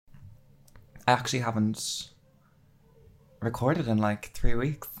I actually haven't recorded in like 3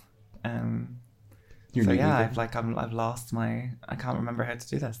 weeks. You're so newbie yeah, again. I've lost my. I can't remember how to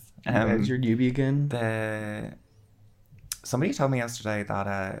do this. You're newbie again. Somebody told me yesterday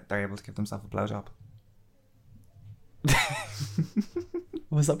that they're able to give themselves a blowjob.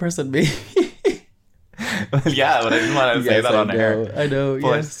 Was that person me? Well, yeah, but I didn't want to say that on air. I know,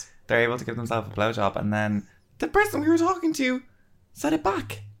 but yes. they're able to give themselves a blowjob, and then the person we were talking to said it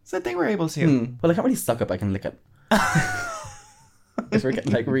back. Said they were able to. Well, I can't really suck up. I can lick it. If we're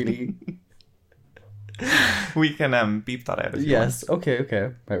getting like really... We can beep that out if you Yes, want.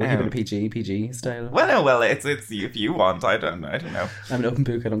 Okay. Right, we're keeping it PG style. Well, no, well, it's if you want. I don't know. I'm an open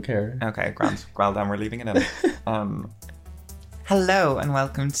book, I don't care. Okay, grand. Well done, we're leaving it in. Hello and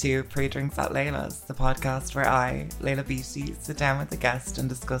welcome to Pre-Drinks at Layla's, the podcast where I, Layla Beatty, sit down with a guest and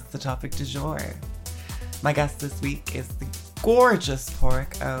discuss the topic du jour. My guest this week is the gorgeous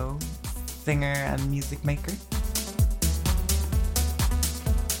Pauric Oh, singer and music maker.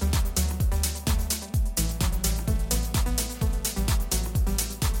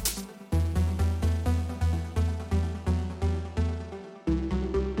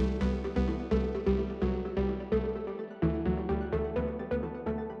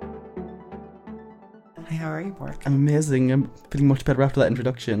 How are you, Pauric? I'm amazing. I'm feeling much better after that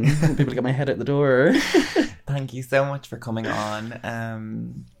introduction. I want people to get my head out the door. Thank you so much for coming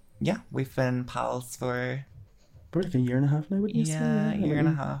on. Yeah, we've been pals for... We're like a year and a half now, wouldn't you say? Yeah, a year and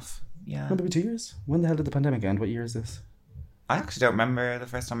a half. Yeah. No, maybe 2 years. When the hell did the pandemic end? What year is this? I actually don't remember the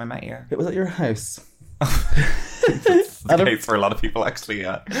first time I met you. It was at your house. It's the case for a lot of people, actually,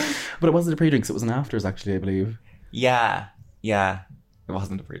 yeah. But it wasn't a pre-drinks, it was an afters, actually, I believe. Yeah. It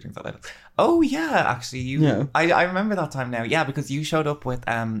wasn't a pre-drinks at Layla's. Oh, yeah, actually, you... Yeah. I remember that time now. Yeah, because you showed up with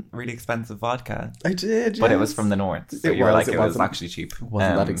really expensive vodka. I did, But it yes. was from the north. So It you were was, like, it it was wasn't- actually cheap. It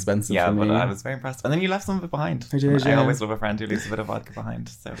wasn't that expensive yeah, for me. but I was very impressed. And then you left some of it behind. I did, I yeah. always love a friend who leaves a bit of vodka behind.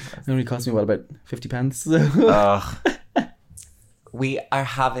 So It only cost me, about 50 pence? Ugh. We are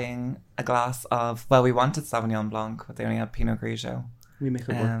having a glass of... Well, we wanted Sauvignon Blanc, but they only had Pinot Grigio. We make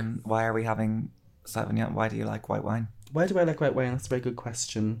it work. Why are we having Sauvignon? Why do you like white wine? Why do I like white wine? That's a very good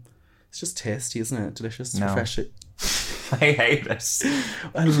question. It's just tasty, isn't it? Delicious, No. refreshing. I hate it.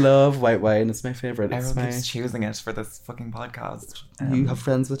 I love white wine. It's my favourite. It's Everyone my... keeps choosing it for this fucking podcast. You have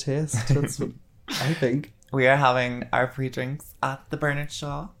friends with taste. That's what I think. We are having our pre-drinks at the Bernard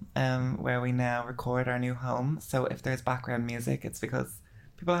Shaw, where we now record our new home. So if there's background music, it's because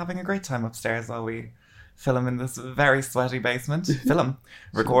people are having a great time upstairs while we film in this very sweaty basement.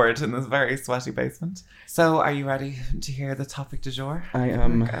 Record in this very sweaty basement. So are you ready to hear the topic du jour? I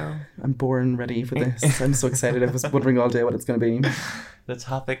am. Go. I'm born ready for this. I'm so excited. I was wondering all day what it's going to be. The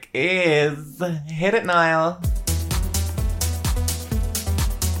topic is... Hit it, Niall.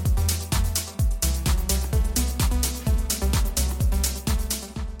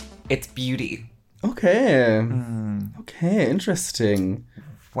 It's beauty. Okay. Okay, interesting.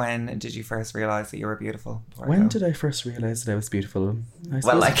 When did you first realise that you were beautiful? When did I first realise that I was beautiful? I Well,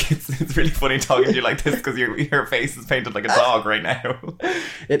 suppose- like, it's really funny talking to you like this because your face is painted like a dog right now.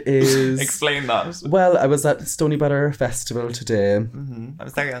 It is. Explain that. Well, I was at Stony Batter Festival today. I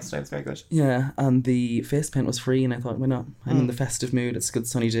was there yesterday. It was very good. Yeah, and the face paint was free, and I thought, why not? I'm in the festive mood. It's a good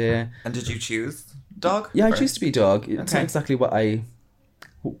sunny day. And did you choose dog? Yeah, I Or- choose to be dog. It's not Okay. exactly what I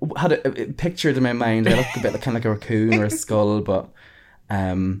had it pictured in my mind. I look a bit like, kind of like a raccoon or a skull, but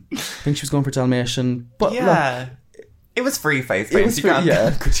I think she was going for Dalmatian. But Yeah. It was free face It paint. was You free- can't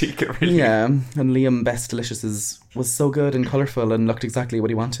yeah. critique it really. yeah, and Liam Best Delicious was so good and colourful and looked exactly what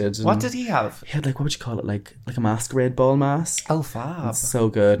he wanted. And What did he have? he had like, what would you call it? Like a masquerade ball mask. Oh, fab. So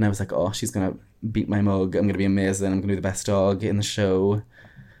good. And I was like, oh, she's going to beat my mug. I'm going to be amazing. I'm going to be the best dog in the show.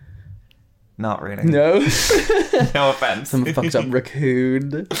 Not really. No. No offense. Some fucked up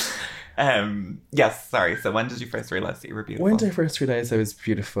raccoon. Yes, sorry. So when did you first realise that you were beautiful? When did I first realise I was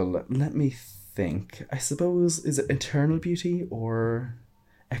beautiful? Let me think. I suppose, is it internal beauty or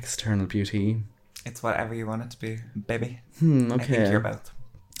external beauty? It's whatever you want it to be, baby. Okay. I think you're both.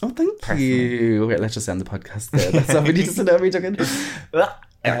 Oh, thank Personally. you. Wait, let's just end the podcast there. That's all we need to know. Are we talking?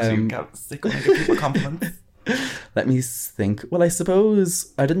 Actually, got sick when I give people compliments. Let me think. Well, I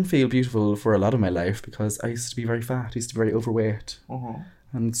suppose I didn't feel beautiful for a lot of my life because I used to be very fat. I used to be very overweight.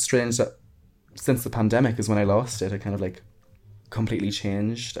 And it's strange that since the pandemic is when I lost it, I kind of like completely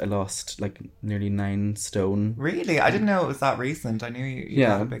changed. I lost like nearly 9 stone. Really? I didn't know it was that recent. I knew you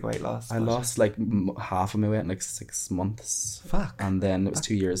had a big weight loss. I but- lost like half of my weight in like 6 months. Fuck. And then it was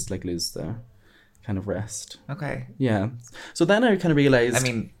 2 years to like lose there. kind of rest. Okay. Yeah. So then I kind of realised... I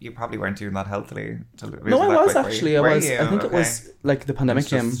mean, you probably weren't doing that healthily. No, I was actually. I was. You? I think Okay. it was like the pandemic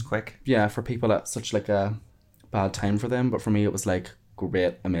It was came. just quick. Yeah, for people at such like a bad time for them. But for me, it was like,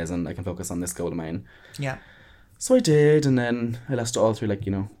 great, amazing. I can focus on this goal of mine. Yeah. So I did, and then I lost it all through like,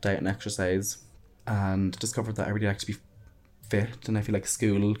 diet and exercise, and discovered that I really like to be fit, and I feel like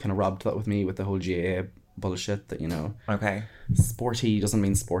school kind of robbed that with me with the whole GAA bullshit that, Okay. sporty doesn't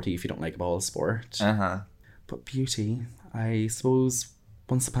mean sporty if you don't like ball sport. Uh-huh. But beauty, I suppose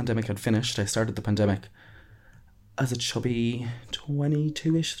once the pandemic had finished, I started the pandemic as a chubby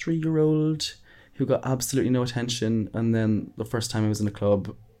 22-ish 3-year-old who got absolutely no attention, and then the first time I was in a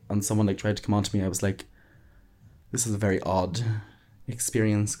club and someone like tried to come on to me, I was like, this is a very odd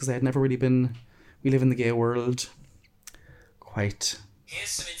experience, because I had never really been... We live in the gay world. Quite... Here's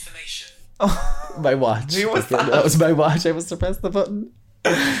some information. Oh, my watch. Who was that? That was my watch. I must have pressed the button.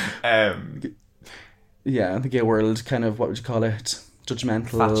 Yeah, the gay world, kind of, what would you call it?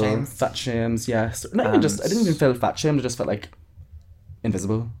 Judgmental. Fat shames. Fat shames, yes. Not even just... I didn't even feel fat shamed. I just felt like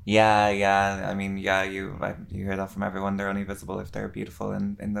invisible. Yeah. I mean, yeah, you hear that from everyone. They're only visible if they're beautiful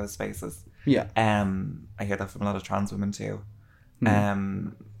in those spaces. Yeah. I hear that from a lot of trans women too.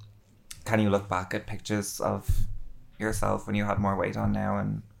 Can you look back at pictures of yourself when you had more weight on now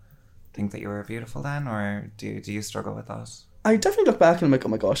and think that you were beautiful then, or do you struggle with that? I definitely look back and I'm like, oh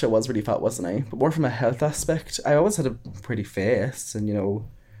my gosh, I was really fat, wasn't I? But more from a health aspect, I always had a pretty face, and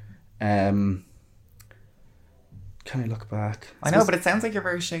can I look back? I know, but it sounds like you're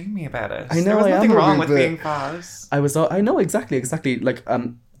very shamey about it. I know, there was I am nothing a wrong little with bit. being fat. I know, exactly. Like,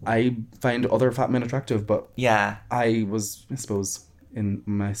 I find other fat men attractive, but Yeah. I suppose, in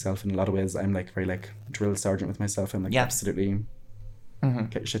myself in a lot of ways, I'm like very like drill sergeant with myself. I'm like, Yeah. absolutely Mm-hmm.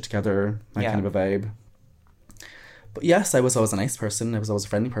 get your shit together, that Yeah. kind of a vibe. But yes, I was always a nice person. I was always a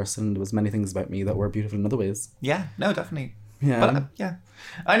friendly person. There was many things about me that were beautiful in other ways. Yeah. No, definitely. Yeah. But yeah,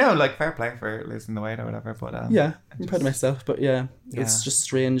 I know, like, fair play for losing the weight or whatever. But Yeah, I'm proud of myself. But yeah, it's Yeah. just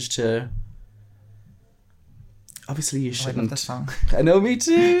strange to... Obviously, you I love shouldn't... this song. I know, me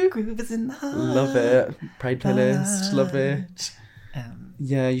too. Groove is in the heart. Love it. Pride playlist. Love it.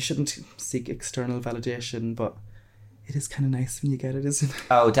 Yeah, you shouldn't seek external validation, but it is kind of nice when you get it, isn't it?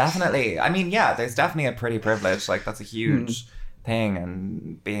 Oh, definitely. I mean, yeah, there's definitely a pretty privilege. Like, that's a huge thing,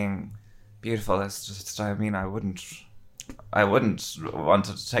 and being beautiful is just, I mean, I wouldn't want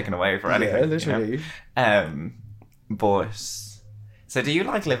it taken away for anything. Yeah, literally. But, so do you,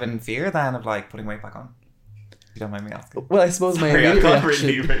 like, live in fear then of, like, putting weight back on? If you don't mind me asking. Well, I suppose my Sorry, I immediate got reaction...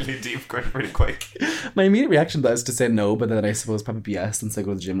 really deep, pretty quick. My immediate reaction to that is to say no, but then I suppose probably yes, since I go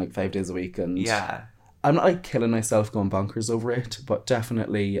to the gym like 5 days a week, and Yeah. I'm not like killing myself going bonkers over it, but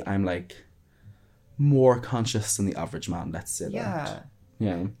definitely I'm like more conscious than the average man, let's say that.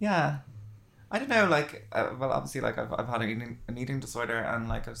 Yeah. Yeah. I don't know, like, well, obviously, like, I've had an eating disorder, and,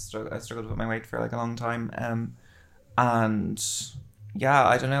 like, I struggled with my weight for, like, a long time, and, yeah,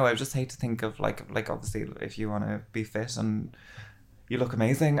 I don't know, I just hate to think of, like, obviously, if you want to be fit, and you look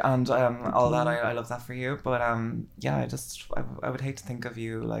amazing, and, all that, I love that for you, but, yeah, I would hate to think of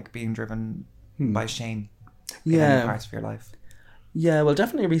you, like, being driven by shame in any parts of your life. Yeah, well,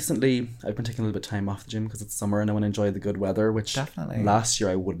 definitely recently I've been taking a little bit of time off the gym because it's summer and I want to enjoy the good weather, which Definitely. last year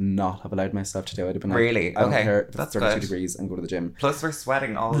I would not have allowed myself to do. I'd have been like, Really? I don't Okay, care if it's that's 32 good. degrees and go to the gym. Plus, we're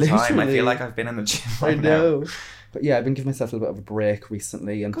sweating all the time. I Literally. feel like I've been in the gym I right know. now. But yeah, I've been giving myself a little bit of a break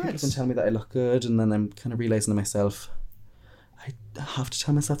recently, and people Good. have been telling me that I look good, and then I'm kind of realising to myself, I have to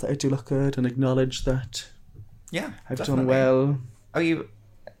tell myself that I do look good and acknowledge that Yeah, I've definitely. done well. Oh, you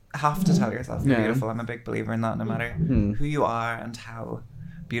have to tell yourself you're Yeah. beautiful. I'm a big believer in that, no matter who you are and how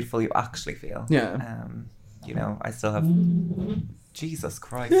beautiful you actually feel. Yeah. You know, I still have... Jesus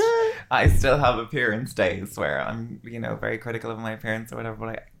Christ. I still have appearance days where I'm, you know, very critical of my appearance or whatever, but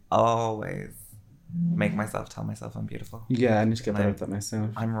I always make myself tell myself I'm beautiful. Yeah, I need to get better at that myself.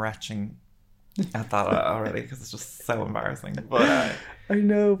 I'm retching at that already because it's just so embarrassing. But I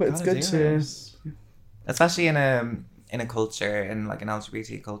know, but it's gotta good do to... it. Especially in a culture, in like an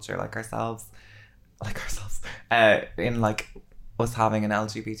LGBT culture like ourselves, in like us having an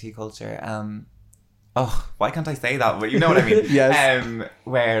LGBT culture, why can't I say that? But you know what I mean. Yes.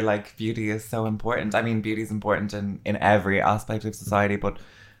 Where like beauty is so important. I mean, beauty is important in every aspect of society, but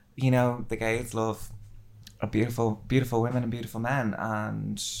you know, the gays love a beautiful women and beautiful men,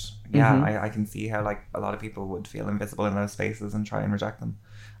 and I can see how like a lot of people would feel invisible in those spaces and try and reject them.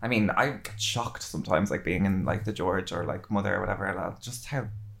 I mean, I get shocked sometimes, like being in like the George or like Mother or whatever, just how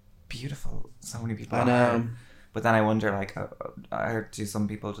beautiful so many people I are. know. But then I wonder, like, do some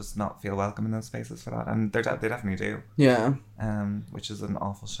people just not feel welcome in those spaces for that? And they definitely do. Yeah. Which is an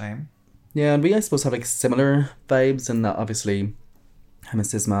awful shame. Yeah, and we, I suppose, have like similar vibes in that obviously I'm a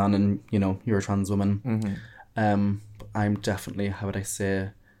cis man and, you know, you're a trans woman. But I'm definitely, how would I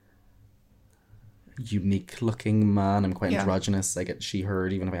say, unique looking man. I'm quite androgynous. I get she, her,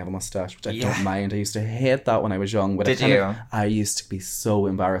 even if I have a mustache, which I don't mind. I used to hate that when I was young. But I used to be so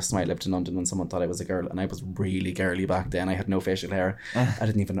embarrassed when I lived in London when someone thought I was a girl, and I was really girly back then. I had no facial hair. I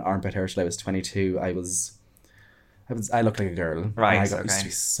didn't even have armpit hair till I was 22. I looked like a girl. Right. And I used to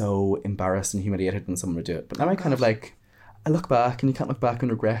be so embarrassed and humiliated when someone would do it. But now I kind of like, I look back and you can't look back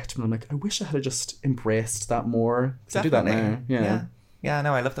and regret. And I'm like, I wish I had just embraced that more. I do that now. Yeah,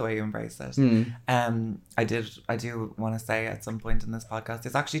 no, I love the way you embrace it. I do want to say at some point in this podcast,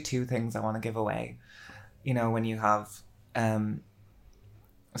 there's actually 2 things I want to give away. You know, when you have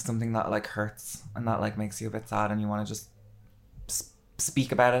something that like hurts and that like makes you a bit sad and you want to just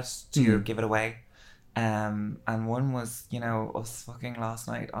speak about it to give it away. And one was, you know, us fucking last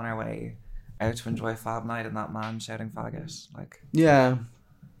night on our way out to enjoy Fab Night and that man shouting faggot. Like, yeah,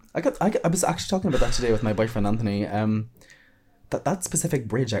 I was actually talking about that today with my boyfriend Anthony. That specific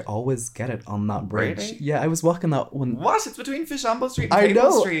bridge, I always get it on that bridge. Really? Yeah, I was walking that one. What? It's between Fishamble Street and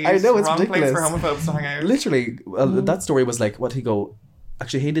Cable Street. I know, it's wrong ridiculous. place for homophobes to hang out. Literally, that story was like, what he go?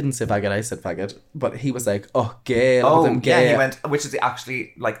 Actually, he didn't say faggot, I said faggot. But he was like, oh, gay, all of them gay. Yeah, he went, which is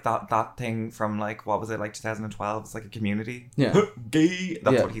actually like that thing from like, what was it, like 2012? It's like a community. Yeah. Gay.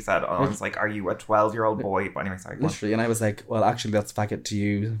 That's what he said. And I was like, are you a 12-year-old boy? But anyway, sorry. Literally, and I was like, well, actually, that's faggot to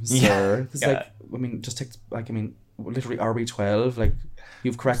you, sir. It's like, I mean, just take, like, I mean, literally, are we 12? Like,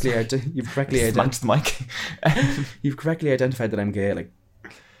 you've correctly Smacked the mic. You've correctly identified that I'm gay, like.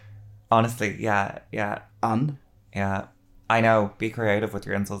 Honestly, yeah. And? Yeah. I know, be creative with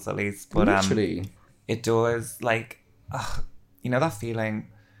your insults at least, but literally, it does, like, you know that feeling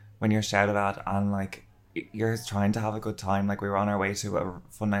when you're shouted at and like you're trying to have a good time. Like we were on our way to a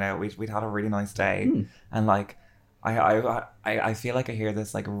fun night out. We'd had a really nice day, and like I feel like I hear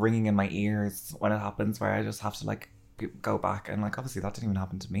this like ringing in my ears when it happens, where I just have to like go back and like obviously that didn't even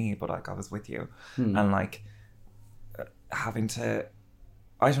happen to me, but like I was with you, and like having to,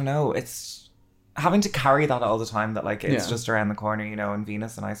 I don't know, it's. Having to carry that all the time, that like it's just around the corner, you know. And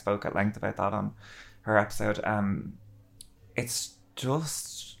Venus and I spoke at length about that on her episode. It's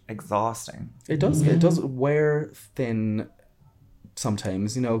just exhausting. It does wear thin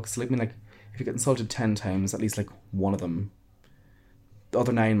sometimes, you know, because like, I mean, like if you get insulted 10 times, at least like one of them, the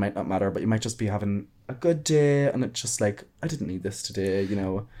other 9 might not matter, but you might just be having a good day and it's just like, I didn't need this today, you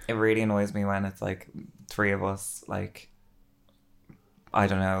know. It really annoys me when it's like 3 of us, like, I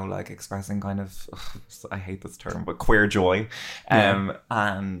don't know, like expressing kind of, I hate this term, but queer joy.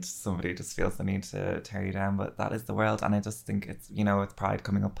 And somebody just feels the need to tear you down, but that is the world. And I just think it's, you know, with Pride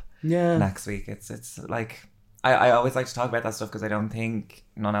coming up next week, it's like, I always like to talk about that stuff because I don't think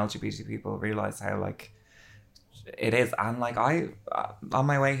non-LGBT people realise how like it is. And like on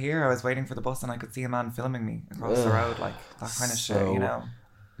my way here, I was waiting for the bus and I could see a man filming me across the road, like that kind of shit, you know.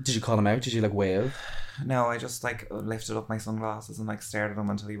 Did you call him out? Did you like wave? No, I just like lifted up my sunglasses and like stared at him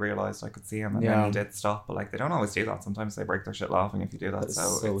until he realised I could see him, and then he did stop. But like they don't always do that. Sometimes they break their shit laughing if you do that.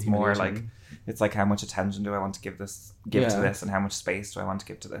 So it's more like, it's like how much attention do I want to give to this, and how much space do I want to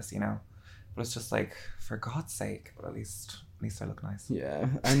give to this, you know? But it's just like, for God's sake, but at least I look nice. Yeah,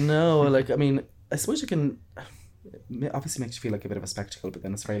 I know. Like, I mean, I suppose you can. It obviously makes you feel like a bit of a spectacle, but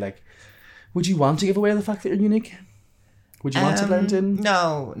then it's very like, would you want to give away the fact that you're unique? Would you want to blend in?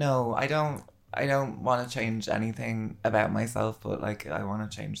 No, I don't want to change anything about myself, but like I want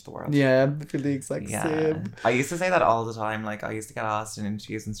to change the world. Yeah, I feel the exact same. I used to say that all the time. Like I used to get asked in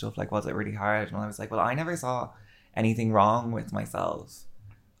interviews and stuff like, was it really hard? And I was like, well, I never saw anything wrong with myself.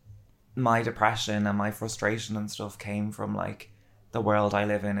 My depression and my frustration and stuff came from like, the world I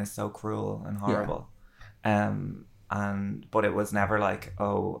live in is so cruel and horrible. But it was never like,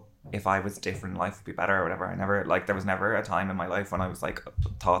 oh, if I was different, life would be better or whatever. I never, like, there was never a time in my life when I was like,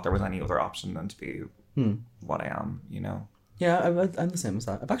 thought there was any other option than to be what I am, you know? Yeah, I'm the same as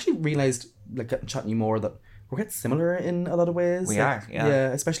that. I've actually realised, like, chatting to you more, that we're quite similar in a lot of ways. We like, are, yeah. Yeah,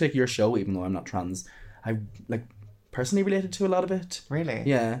 especially like your show, even though I'm not trans. I, like, personally related to a lot of it. Really?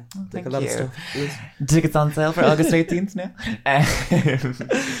 Yeah. Oh, like a lot of stuff. Tickets on sale for August 18th now.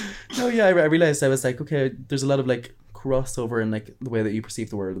 No, yeah, I realised I was like, okay, there's a lot of like crossover in like the way that you perceive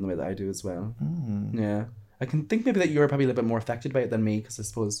the world and the way that I do as well. Yeah. I can think maybe that you're probably a little bit more affected by it than me, because I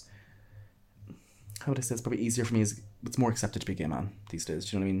suppose, how would I say, it's probably easier for me, it's more accepted to be a gay man these days,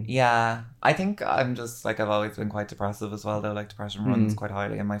 do you know what I mean? Yeah, I think I'm just like, I've always been quite depressive as well though, like depression runs quite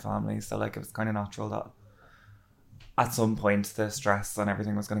highly in my family, so like it was kind of natural that at some point the stress and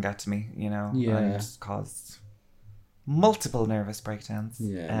everything was going to get to me, you know? Yeah. And cause multiple nervous breakdowns.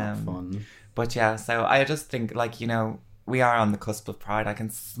 Yeah, not fun. But yeah, so I just think, like, you know, we are on the cusp of Pride. I can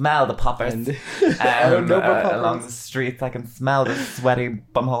smell the poppers along the streets. I can smell the sweaty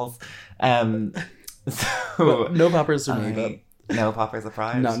bumholes. So no poppers for me, but no poppers of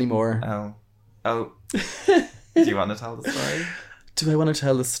Pride. Not anymore. Oh. Do you want to tell the story? Do I want to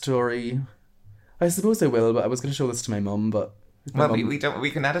tell the story? I suppose I will, but I was going to show this to my mum, but... we don't. We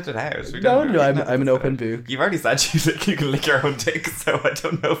can edit it out. I'm an open book. You've already said you can lick your own dick, so I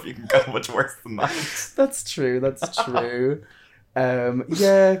don't know if you can go much worse than that. That's true.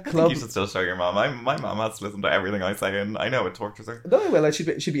 Yeah, I club. think you should still show your mom. My mom has to listen to everything I say, and I know it tortures her. No, I will.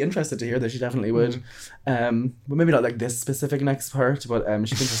 She'd be interested to hear this. She definitely would. But maybe not like this specific next part, but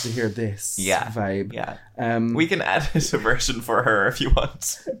she'd be interested to hear this vibe. Yeah. We can edit a version for her if you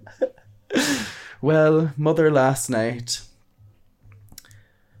want. Well, mother last night.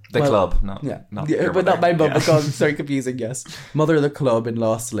 Club, not my mum, because it's very confusing, yes. Mother the club in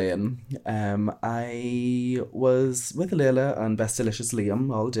Lost Lane. I was with Leila and Best Delicious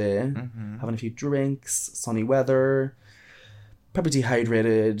Liam all day, having a few drinks, sunny weather, probably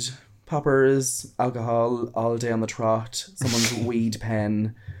dehydrated, poppers, alcohol all day on the trot, someone's weed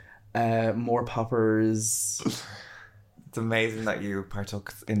pen, more poppers. It's amazing that you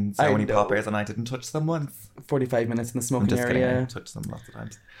partook in so many poppers and I didn't touch them once. 45 minutes in the smoking area. Kidding, I touched them lots of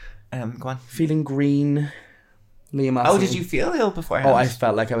times. Go on. Feeling green. Liam asked did you feel ill beforehand? I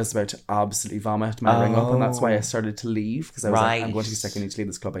felt like I was about to absolutely vomit my ring up, and that's why I started to leave, because I was like, I'm going to be sick, I need to leave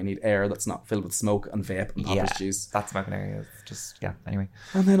this club, I need air that's not filled with smoke and vape and poppers juice. That smoking area is just, anyway.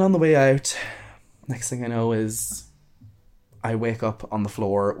 And then on the way out, next thing I know is I wake up on the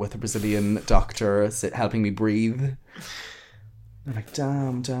floor with a Brazilian doctor helping me breathe. I'm like,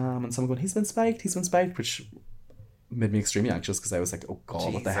 damn. And someone going, he's been spiked, which made me extremely anxious, because I was like, oh God,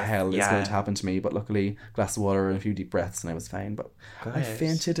 Jesus, what the hell is going to happen to me? But luckily, a glass of water and a few deep breaths and I was fine. But good. I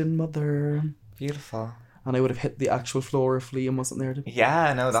fainted in mother. Beautiful. And I would have hit the actual floor if Liam wasn't there.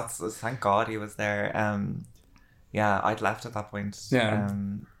 Yeah, no, thank God he was there. I'd left at that point. Yeah.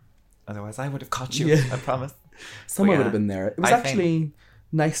 Otherwise I would have caught you, I promise. Someone would have been there. It was actually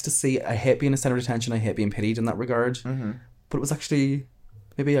nice to see. I hate being a centre of attention. I hate being pitied in that regard. Mm-hmm. But it was actually,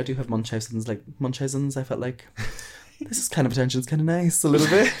 maybe I do have Munchausen's. I felt like this is kind of attention. It's kind of nice a little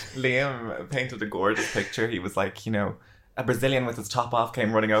bit. Liam painted a gorgeous picture. He was like, you know, a Brazilian with his top off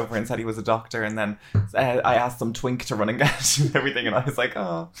came running over and said he was a doctor, and then I asked some twink to run and get and everything, and I was like,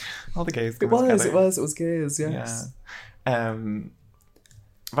 oh, all the gays. It was gays, yes. Yeah.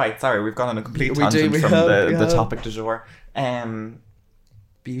 Right, sorry, we've gone on a complete tangent from the topic du jour.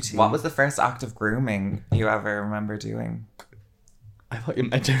 Beauty. What was the first act of grooming you ever remember doing? I thought you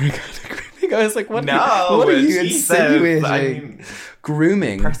meant different kind of grooming. I was like, what are you insinuating? I mean,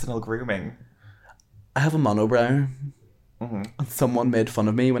 grooming. Personal grooming. I have a monobrow. Mm-hmm. And someone made fun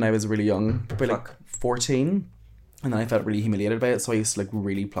of me when I was really young, probably like 14. And then I felt really humiliated by it, so I used to like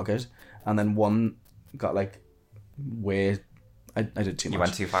really pluck it. And then one got like way... I did too much. You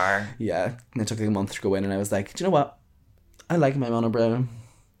went too far? Yeah. And it took like a month to go in, and I was like, do you know what? I like my monobrow.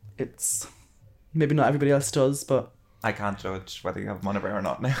 It's... Maybe not everybody else does, but... I can't judge whether you have monobrow or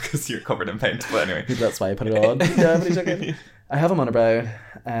not now because you're covered in paint, but anyway. That's why I put it on. Yeah, but he took it. I have a monobrow.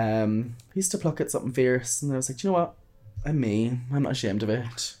 I used to pluck it something fierce, and I was like, do you know what? I'm me. I'm not ashamed of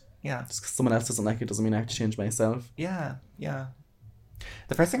it. Yeah. Just because someone else doesn't like it doesn't mean I have to change myself. Yeah.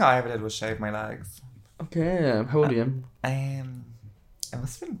 The first thing I ever did was shave my legs. Okay. How old are you? It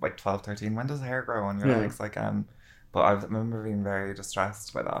must have been like 12, 13. When does hair grow on your legs? Like, but I remember being very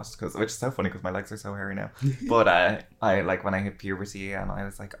distressed by that, which is so funny because my legs are so hairy now. But I like when I hit puberty and I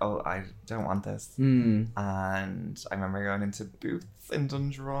was like, oh, I don't want this. And I remember going into Boots in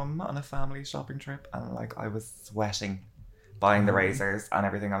Dundrum on a family shopping trip, and like I was sweating buying the razors and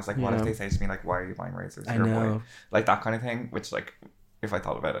everything. I was like, what if they say to me like, why are you buying razors? You're a boy. Like that kind of thing, which like if I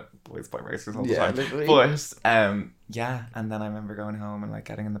thought about it, boys buy razors all the time. Literally. But and then I remember going home and like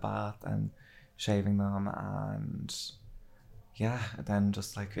getting in the bath and shaving them, and then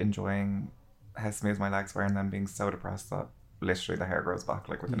just like enjoying how smooth my legs were, and then being so depressed that literally the hair grows back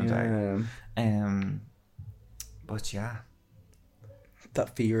like within a day. But yeah,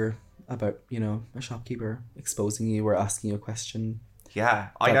 that fear about, you know, a shopkeeper exposing you or asking you a question. Yeah,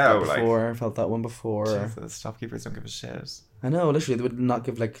 I know. I felt that one before. Jesus, shopkeepers don't give a shit. I know, literally, they would not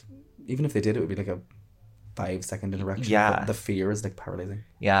give like, even if they did, it would be like a 5-second interaction. Yeah. But the fear is like paralyzing.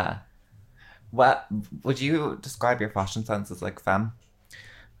 Yeah. What would you describe your fashion sense as like femme?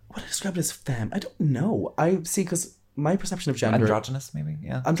 Would I describe it as femme? I don't know. I see, because my perception of gender... Androgynous, maybe?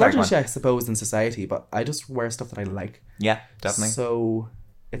 Yeah. Androgynous, yeah, I suppose, in society, but I just wear stuff that I like. Yeah, definitely. So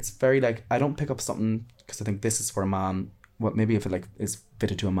it's very like, I don't pick up something because I think this is for a man. Well, maybe if it like is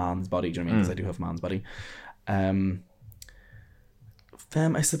fitted to a man's body, do you know what I mean? Because I do have a man's body.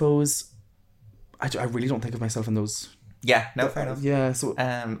 Femme, I suppose, I really don't think of myself in those. Yeah, no, fair enough. Yeah, so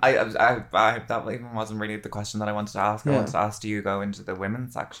I that even wasn't really the question that I wanted to ask. I wanted to ask, do you go into the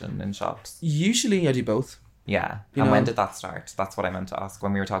women's section in shops? Usually I do both. Yeah. And when did that start? That's what I meant to ask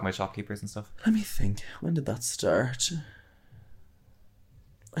when we were talking about shopkeepers and stuff. Let me think. When did that start?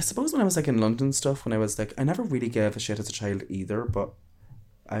 I suppose when I was like in London and stuff, when I was like, I never really gave a shit as a child either, but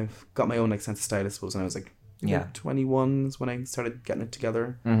I've got my own like sense of style, I suppose, when I was like 21 is when I started getting it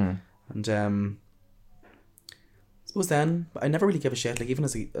together. And I suppose then, but I never really gave a shit. Like even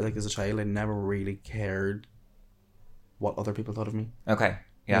as a child, I never really cared what other people thought of me. Okay.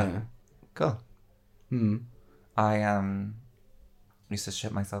 Yeah. Cool. I used to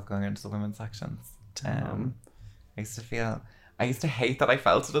shit myself going into the women's sections. I used to hate that I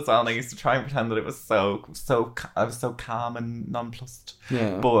felt it as well, and I used to try and pretend that it was I was so calm and nonplussed.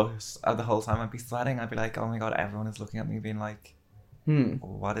 Yeah. But the whole time I'd be sweating, I'd be like, oh my god, everyone is looking at me being like,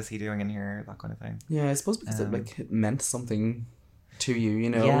 what is he doing in here? That kind of thing. Yeah, I suppose because it meant something to you, you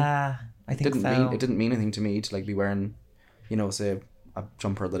know? Yeah, I think it didn't mean anything to me to like be wearing, you know, say a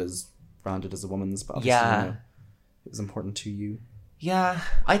jumper that is branded as a woman's, but obviously, you know, it was important to you. Yeah,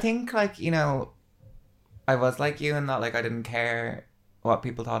 I think like, you know, I was like you in that like I didn't care what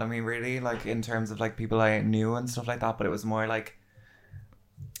people thought of me really, like in terms of like people I knew and stuff like that, but it was more like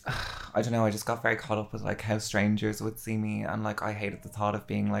I don't know, I just got very caught up with like how strangers would see me, and like I hated the thought of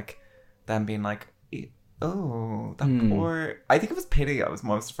being like them being like, oh, that poor, I think it was pity I was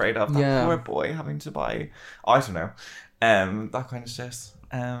most afraid of, that poor boy having to buy, I don't know, that kind of shit.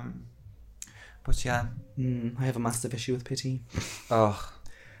 But yeah, I have a massive issue with pity. Oh,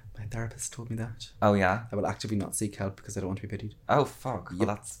 my therapist told me that. Oh yeah? I will actively not seek help because I don't want to be pitied. Oh fuck. Yep. Well,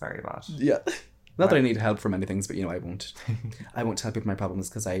 that's very bad. Yeah. Not that I need help for many things, but you know, I won't tell people my problems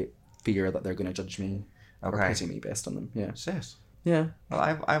because I fear that they're going to judge me or pity me based on them. Yeah. Shit. Yeah.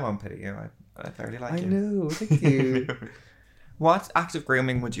 Well, I won't pity you. I fairly like you. I know. Thank you. What active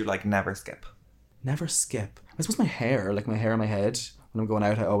grooming would you like never skip? Never skip? I suppose my hair, like my hair on my head. When I'm going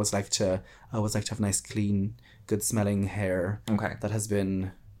out, I always like to have nice, clean, good smelling hair. Okay. That has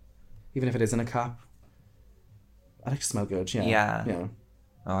been, even if it is in a cap, I like to smell good. Yeah. Yeah. Yeah.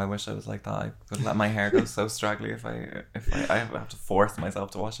 Oh, I wish I was like that. I could let my hair go so straggly if I have to force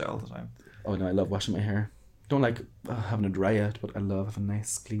myself to wash it all the time. Oh no, I love washing my hair. Don't like having it dry yet, but I love having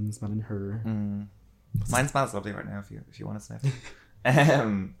nice, clean smelling hair. Mine smells lovely right now. If you want to sniff.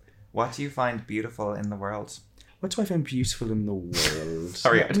 What do you find beautiful in the world? What do I find beautiful in the world?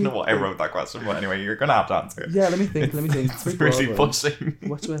 Sorry, I don't know why I wrote that question, but anyway, you're gonna have to answer it. Yeah, let me think. It's really pushing.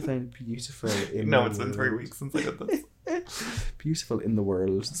 What do I find beautiful in the world? No, it's been 3 weeks since I did this. Beautiful in the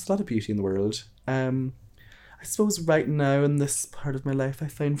world. There's a lot of beauty in the world. I suppose right now in this part of my life, I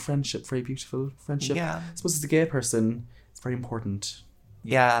find friendship very beautiful. Friendship. Yeah. I suppose as a gay person, it's very important.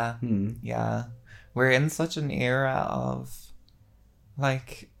 Yeah. Yeah. We're in such an era of,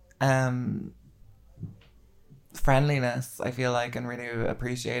 like, friendliness, I feel like, and really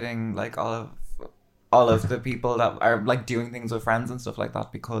appreciating like all of the people that are like doing things with friends and stuff like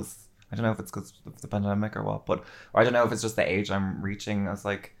that, because I don't know if it's because of the pandemic or what, or I don't know if it's just the age I'm reaching as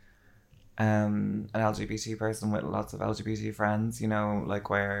like an LGBT person with lots of LGBT friends, you know, like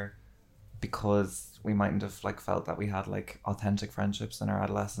where, because we mightn't have like felt that we had like authentic friendships in our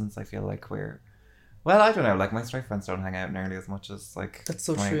adolescence, I feel like well, I don't know, like my straight friends don't hang out nearly as much as like that's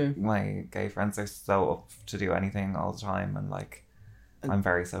so true. My gay friends are so up to do anything all the time, and like I'm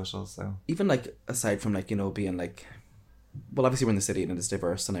very social, so even like aside from like, you know, being like, well, obviously we're in the city and it's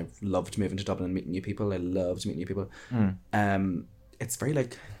diverse, and I've loved moving to Dublin and meeting new people. I love to meet new people. It's very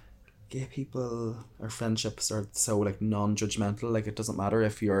like gay people, our friendships are so like non-judgmental. Like it doesn't matter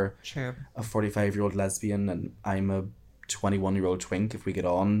if you're a 45-year-old lesbian and I'm a 21-year-old twink. If we get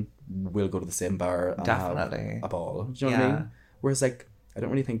on, we'll go to the same bar and have a ball. Do you know what I mean? Whereas like, I don't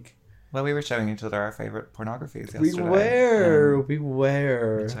really think... Well, we were showing each other our favourite pornographies yesterday. We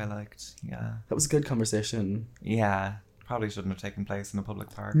were. Which I liked, yeah. That was a good conversation. Yeah. Probably shouldn't have taken place in a public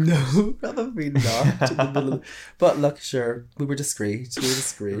park. No, probably not. But look, sure, we were discreet.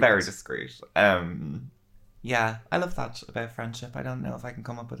 Very discreet. Yeah, I love that about friendship. I don't know if I can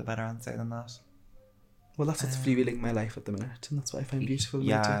come up with a better answer than that. Well, that's what's fueling my life at the minute, and that's what I find beautiful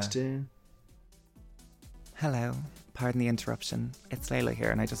about it today. Hello, pardon the interruption. It's Layla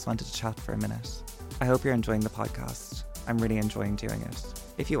here, and I just wanted to chat for a minute. I hope you're enjoying the podcast. I'm really enjoying doing it.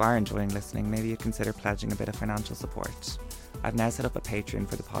 If you are enjoying listening, maybe you'd consider pledging a bit of financial support. I've now set up a Patreon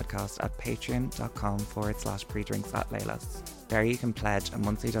for the podcast at patreon.com/predrinks@Layla's. There you can pledge a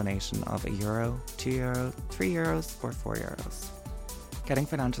monthly donation of €1, €2, €3 or €4. Getting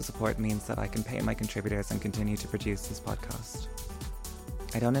financial support means that I can pay my contributors and continue to produce this podcast.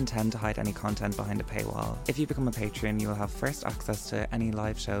 I don't intend to hide any content behind a paywall. If you become a patron, you will have first access to any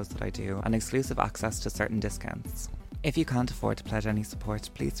live shows that I do and exclusive access to certain discounts. If you can't afford to pledge any support,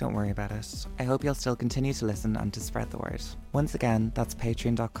 please don't worry about it. I hope you'll still continue to listen and to spread the word. Once again, that's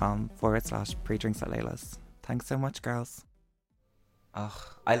patreon.com/predrinks@Layla's. Thanks so much, girls.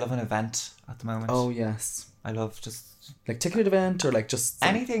 I love an event at the moment. Oh, yes. I love just... Like ticketed event or like just...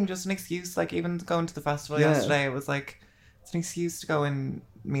 anything, just an excuse. Like even going to the festival yesterday, it was like, it's an excuse to go and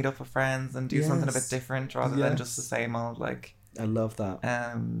meet up with friends and do something a bit different rather than just the same old, like... I love that.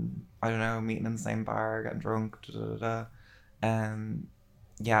 I don't know, meeting in the same bar, getting drunk, yeah, and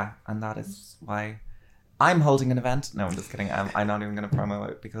that is why I'm holding an event. No, I'm just kidding. I'm not even going to promo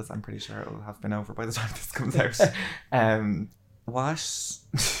it because I'm pretty sure it will have been over by the time this comes out.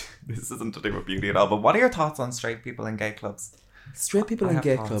 This isn't to do with beauty at all, but what are your thoughts on straight people in gay clubs? Straight people in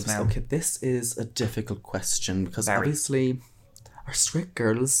gay clubs. Now. Okay, this is a difficult question because obviously our straight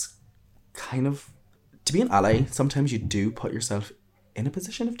girls kind of... to be an ally, sometimes you do put yourself in a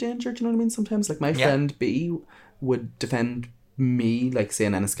position of danger. Do you know what I mean? Sometimes, like my friend B would defend me, like say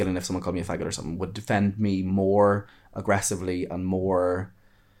in Enniskillen, if someone called me a faggot or something, would defend me more aggressively and more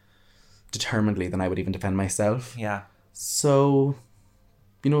determinedly than I would even defend myself. Yeah. So,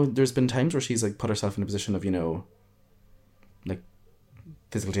 you know, there's been times where she's like put herself in a position of, you know, like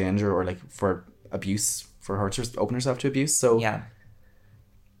physical danger or like for abuse, for her to open herself to abuse. So yeah.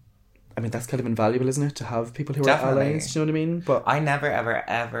 I mean, that's kind of invaluable, isn't it? To have people who are allies, do you know what I mean? But I never, ever,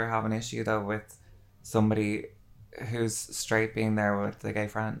 ever have an issue, though, with somebody who's straight being there with a gay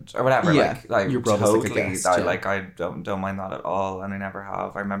friend or whatever. Yeah, like your brother's totally. like a guest, Like, I don't mind that at all, and I never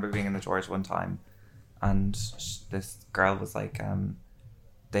have. I remember being in the George one time, and this girl was like,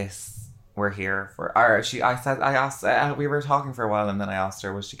 we're here for... we were talking for a while, and then I asked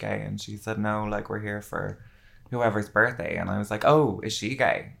her, was she gay? And she said, no, like, we're here for... whoever's birthday. And I was like, oh, is she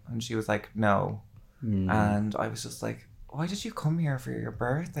gay? And she was like, no. And I was just like, why did you come here for your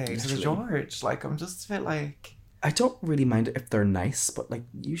birthday to the George? Like, I'm just a bit like... I don't really mind it if they're nice, but like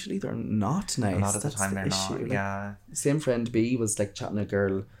usually they're not nice. A lot of the time they're not, like, yeah. Same friend B was like chatting to a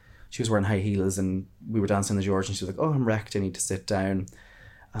girl. She was wearing high heels and we were dancing in the George and she was like, oh, I'm wrecked, I need to sit down.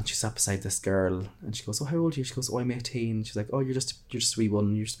 And she sat beside this girl and she goes, oh, how old are you? She goes, oh, I'm 18. She's like, oh, you're just a wee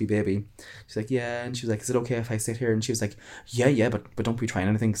one, you're just a wee baby. She's like, yeah. And she was like, is it okay if I sit here? And she was like, yeah, but don't be trying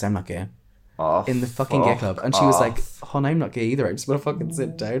anything because I'm not gay. In the fucking gay club. And she was like, hon, I'm not gay either. I just want to fucking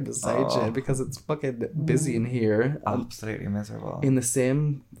sit down beside you because it's fucking busy in here. Absolutely miserable. In the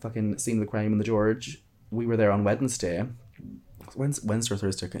same fucking scene of the crime in the George, we were there on Wednesday. Wednesday or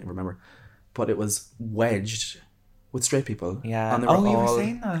Thursday, I can't even remember. But it was wedged with straight people. Yeah. And they were all you were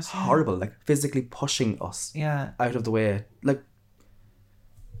saying that. horrible, like physically pushing us out of the way. Like,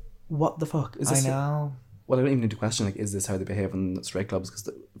 what the fuck? Is this... I know. Well, I don't even need to question, like, is this how they behave in straight clubs? Because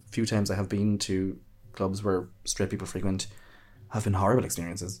the few times I have been to clubs where straight people frequent have been horrible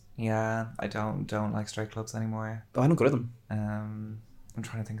experiences. Yeah, I don't like straight clubs anymore. Oh, I don't go to them. I'm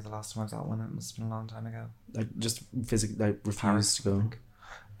trying to think of the last time I was at one. It must have been a long time ago. I just physically, I refuse to go.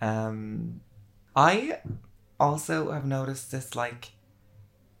 I also have noticed this, like,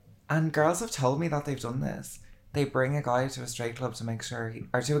 and girls have told me that they've done this. They bring a guy to a straight club to make sure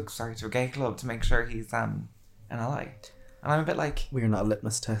to a gay club to make sure he's an ally. And I'm a bit like, we're not a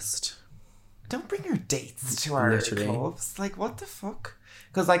litmus test. Don't bring your dates to our clubs. Like, what the fuck?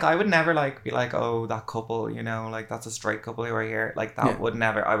 Because, like, I would never, like, be like, oh, that couple, you know, like, that's a straight couple who are here. Like, that would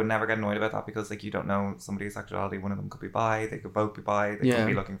never... I would never get annoyed about that because, like, you don't know somebody's sexuality. One of them could be bi. They could both be bi. They could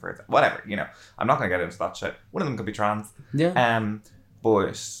be looking for it. Whatever, you know. I'm not going to get into that shit. One of them could be trans. Yeah.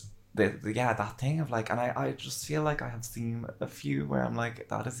 But... that thing of, like... And I just feel like I have seen a few where I'm like,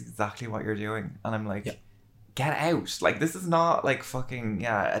 that is exactly what you're doing. And I'm like, get out. Like, this is not, like, fucking,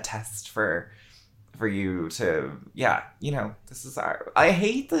 a test for you to, you know, this is our... I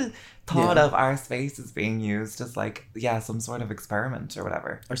hate the thought of our space as being used as, like, some sort of experiment or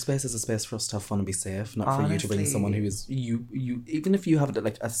whatever. Our space is a space for us to have fun and be safe, not for you to bring someone who is... You even if you have,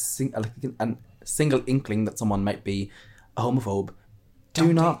 like, a single inkling that someone might be a homophobe,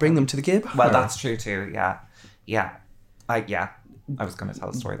 do not bring them to the gay bar. Well, that's true too, yeah. I was going to tell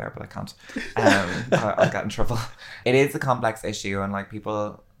a story there, but I can't. I'll get in trouble. It is a complex issue, and, like,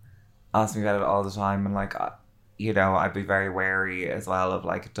 people ask me about it all the time, and, like, you know, I'd be very wary as well of,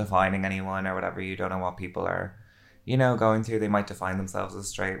 like, defining anyone or whatever. You don't know what people are you know, going through, they might define themselves as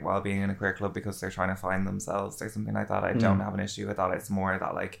straight while being in a queer club because they're trying to find themselves or something like that. I don't have an issue with that. It's more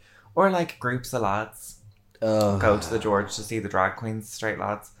that like, or like groups of lads go to the George to see the drag queens, straight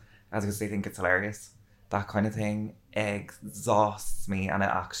lads, as because they think it's hilarious. That kind of thing exhausts me, and it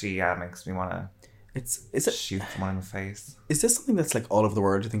actually makes me want to shoot someone in the face. Is this something that's like all over the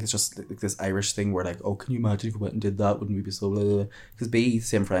world? Do you think it's just like this Irish thing where like, oh, can you imagine if we went and did that? Wouldn't we be so blah, blah, blah? Because B,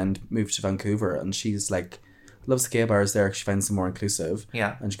 same friend, moved to Vancouver, and she's like, loves the gay bars there. She finds them more inclusive.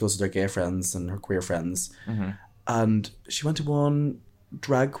 Yeah. And she goes with her gay friends and her queer friends. Mm-hmm. And she went to one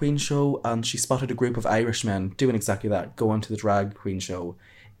drag queen show, and she spotted a group of Irishmen doing exactly that, go onto the drag queen show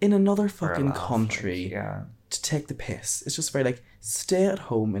in another fucking country to take the piss. It's just very like, stay at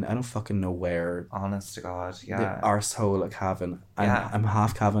home and I don't fucking know where. Honest to God, the arsehole of Cavan. I'm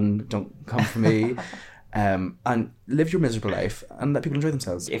half Cavan, don't come for me. And live your miserable life and let people enjoy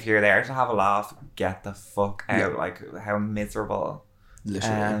themselves. If you're there to have a laugh, get the fuck out. Like, how miserable.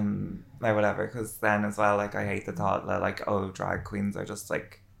 Literally. Like whatever, because then as well, like, I hate the thought that like, oh, drag queens are just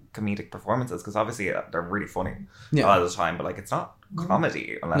like comedic performances, because obviously they're really funny a lot of the time, but like, it's not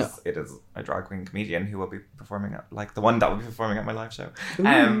comedy unless it is a drag queen comedian who will be performing at, like, the one that will be performing at my live show.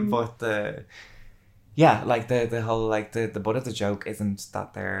 But the whole like the butt of the joke isn't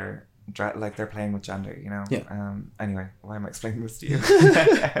that they're like they're playing with gender, you know. Anyway, why am I explaining this to you?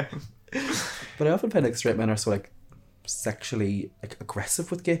 But I often find like straight men are so like sexually like aggressive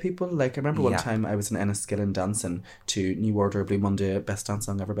with gay people. Like, I remember one time I was in Enniskillen dancing to New Order, Blue Monday, best dance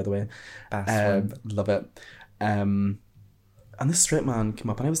song ever, by the way. Love it. And this straight man came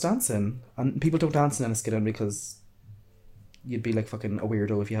up and I was dancing, and people don't dance in Enniskillen because you'd be like fucking a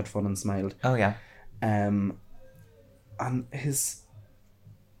weirdo if you had fun and smiled. Oh yeah. And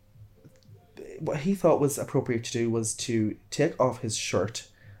what he thought was appropriate to do was to take off his shirt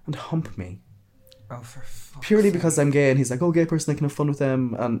and hump me. Oh, for fuck's purely sake. because I'm gay, and he's like, oh, gay person, I can have fun with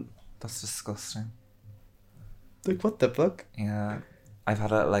them, and That's disgusting. like, what the fuck? Yeah. I've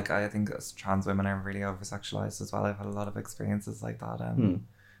had I think as trans women are really over-sexualized as well. I've had a lot of experiences like that,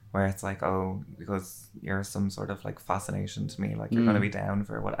 where it's like, oh, because you're some sort of like fascination to me, like you're going to be down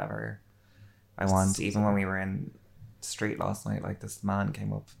for whatever I want. Even when we were in street last night, like this man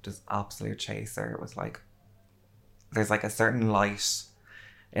came up, just absolute chaser. It was like, there's like a certain light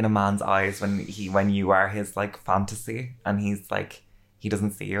in a man's eyes when you are his like fantasy, and he's like, he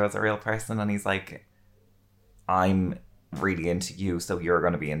doesn't see you as a real person, and he's like, I'm really into you, so you're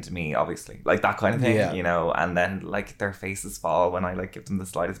going to be into me, obviously, like that kind of thing, you know. And then like their faces fall when I like give them the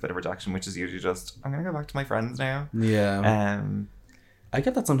slightest bit of rejection, which is usually just, I'm gonna go back to my friends now. I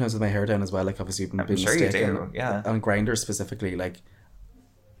get that sometimes with my hair down as well, like obviously I'm sure mistaken, you do, on Grindr specifically, like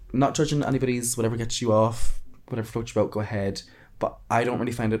not judging anybody's, whatever gets you off, whatever floats you out, go ahead, but I don't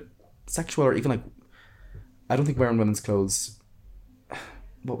really find it sexual, or even like, I don't think wearing women's clothes,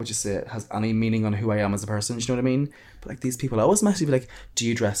 what would you say, has any meaning on who I am as a person, you know what I mean? But like these people always message me like, do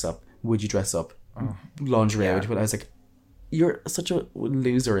you dress up? Would you dress up? Lingerie? But I was like, you're such a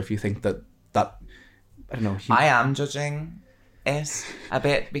loser if you think that I don't know. I am judging it a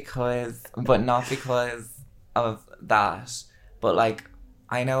bit but not because of that. But like,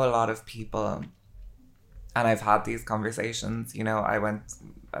 I know a lot of people, and I've had these conversations, you know.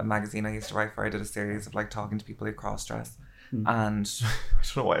 A magazine I used to write for, I did a series of like talking to people who cross-dress. And I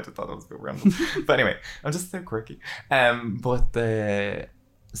don't know why I did that. That was a bit random. But anyway, I'm just so quirky. But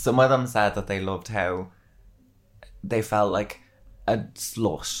some of them said that they loved how they felt like a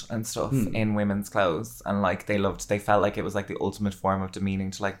slut and stuff in women's clothes, and like they felt like it was like the ultimate form of demeaning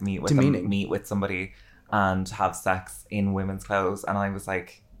to like meet with somebody and have sex in women's clothes. And I was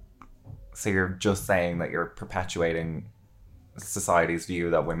like, so you're just saying that you're perpetuating society's view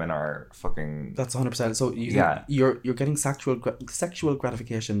that women are fucking... That's 100%. So you think you're getting sexual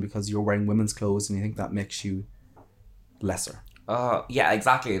gratification because you're wearing women's clothes, and you think that makes you lesser. Yeah,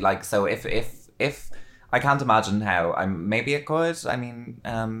 exactly. Like, so if I can't imagine how, maybe it could, I mean,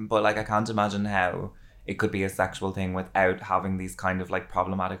 but like I can't imagine how it could be a sexual thing without having these kind of like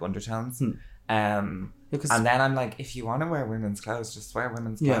problematic undertones. And then I'm like, if you want to wear women's clothes, just wear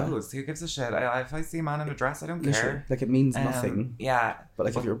women's clothes. Who gives a shit? If I see a man in a dress, I don't care. Like, it means nothing. Yeah. But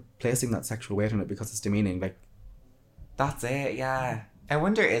like, if you're placing that sexual weight on it because it's demeaning, like... That's it, yeah. I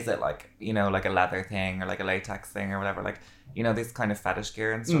wonder, is it like, you know, like a leather thing or like a latex thing or whatever, like, you know, this kind of fetish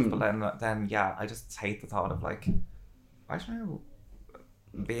gear and stuff. But then yeah, I just hate the thought of like, I don't know,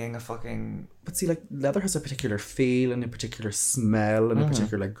 being a fucking... But see, like, leather has a particular feel and a particular smell and a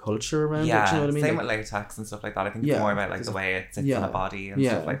particular like culture around it, you know what I mean? Same like, with latex and stuff like that. I think it's more about like the way it sits on a body and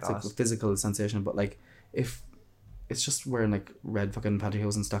stuff like that. It's like a physical sensation. But like, if it's just wearing like red fucking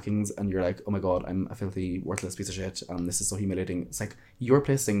pantyhose and stockings, and you're like, oh my god, I'm a filthy, worthless piece of shit, and this is so humiliating. It's like you're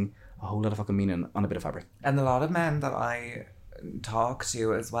placing a whole lot of fucking meaning on a bit of fabric. And a lot of men that I talk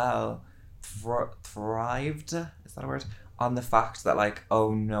to as well thrived, is that a word? On the fact that like,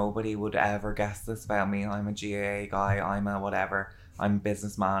 oh, nobody would ever guess this about me. I'm a GAA guy, I'm a whatever, I'm a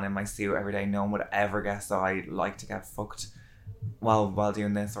businessman in my suit every day. No one would ever guess that I like to get fucked while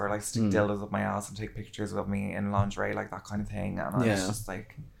doing this, or like stick dildos up my ass and take pictures of me in lingerie, like that kind of thing. And I was just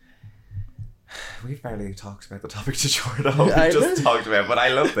like, we've barely talked about the topic to Jordan. We just talked about, but I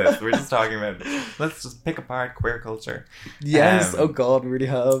love this. We're just talking about, let's just pick apart queer culture. Yes, oh god, we really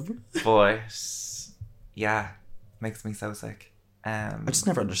have. But yeah, makes me so sick. I just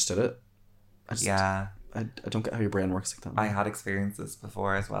never understood it. I don't get how your brain works like that. I had experiences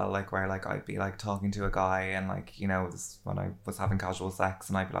before as well, like where like I'd be like talking to a guy, and like, you know, this when I was having casual sex,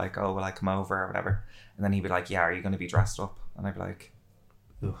 and I'd be like, oh, will I come over or whatever, and then he'd be like, yeah, are you going to be dressed up? And I'd be like,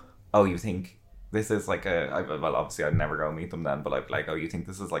 ugh. Oh, you think this is like well, obviously I'd never go meet them then, but I'd be like, oh, you think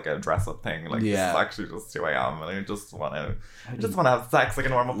this is like a dress up thing? Like, this is actually just who I am, and I just want to have sex like a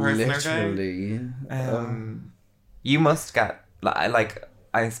normal person. Literally. Okay? You must get, like,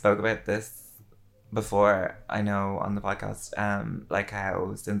 I spoke about this before, I know, on the podcast, like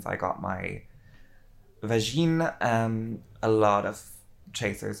how since I got my vagine, a lot of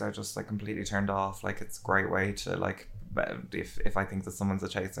chasers are just like completely turned off. Like, it's a great way to like, if I think that someone's a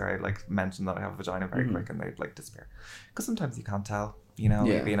chaser, I like mention that I have a vagina very quick, and they'd like disappear, because sometimes you can't tell, you know.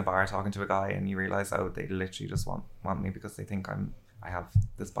 You'd be in a bar talking to a guy and you realize, oh, they literally just want me because they think I have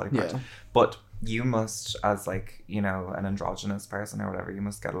this body part. But you must, as like, you know, an androgynous person or whatever, you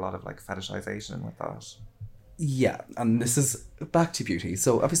must get a lot of like fetishization with that. Yeah, and this is back to beauty.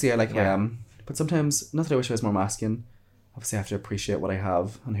 So obviously I like who I am, but sometimes, not that I wish I was more masculine, obviously I have to appreciate what I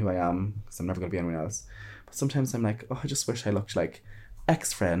have and who I am, because I'm never going to be anyone else. But sometimes I'm like, oh, I just wish I looked like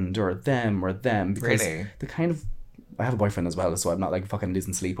X-friend or them, because the kind of, I have a boyfriend as well, so I'm not like fucking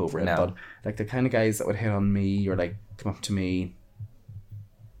losing sleep over it, but like the kind of guys that would hit on me or like come up to me,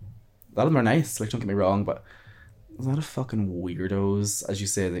 a lot of them are nice, like, don't get me wrong, but a lot of fucking weirdos, as you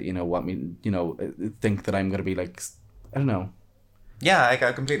say, that, you know, want me, you know, think that I'm going to be like, I don't know. Yeah,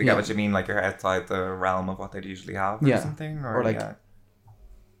 I completely get what you mean, like you're outside the realm of what they'd usually have or something. Or like,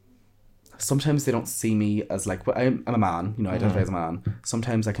 sometimes they don't see me as like, well, I'm a man, you know, I identify as a man.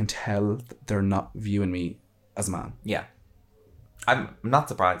 Sometimes I can tell that they're not viewing me as a man. Yeah. I'm not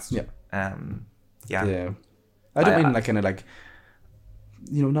surprised. Yeah. Yeah. I don't mean like kind of like,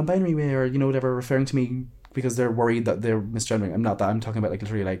 you know, non-binary way or, you know, whatever, referring to me because they're worried that they're misgendering. I'm not that. I'm talking about like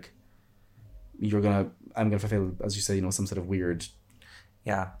literally like, I'm gonna fulfill, as you say, you know, some sort of weird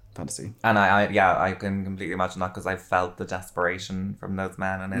fantasy. And I can completely imagine that, because I've felt the desperation from those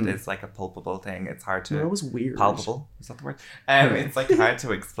men, and it is like a palpable thing. It's hard to... They're always weird. Palpable? Is that the word? It's like hard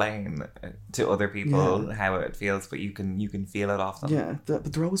to explain to other people how it feels, but you can feel it off them. Yeah,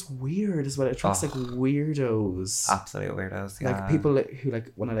 but they're always weird is what it attracts, like weirdos. Absolute weirdos, yeah. Like people who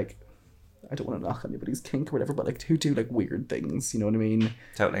like want to like... I don't want to knock anybody's kink or whatever, but like who do like weird things, you know what I mean?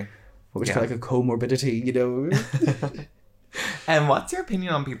 Totally. Which is like a comorbidity, you know? And what's your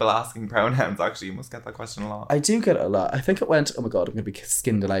opinion on people asking pronouns? Actually, you must get that question a lot. I do get it a lot. I think it went, oh my god, I'm going to be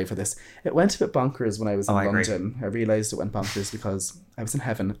skinned alive for this. It went a bit bonkers when I was in London. I realised it went bonkers because I was in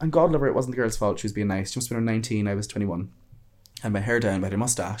heaven. And God love her, it wasn't the girl's fault. She was being nice. She must have been 19, I was 21. I had my hair down, but I had a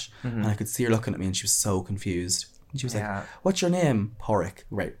moustache. And I could see her looking at me, and she was so confused. And she was like, what's your name? Pauric.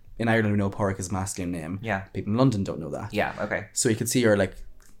 Right. In Ireland, we know Pauric is a masculine name. Yeah. People in London don't know that. Yeah, okay. So you could see her like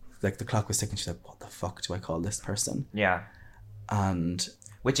the clock was ticking. She's like, what the fuck do I call this person? Yeah. And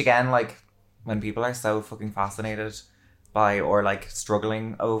which again, like when people are so fucking fascinated by or like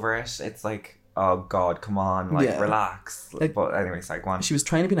struggling over it, it's like, oh god, come on, like relax. Like, but anyway, sorry, go on. She was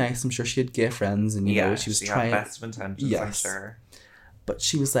trying to be nice. I'm sure she had gay friends, and you know she was trying. Had best of intentions, I'm sure. But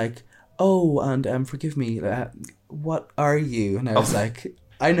she was like, oh, and forgive me, what are you? And I was like,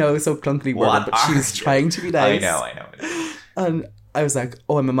 I know, so clunkily worded, but she was trying to be nice. I know. And I was like,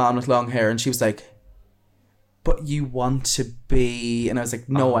 oh, I'm a man with long hair, and she was like, but you want to be, and I was like,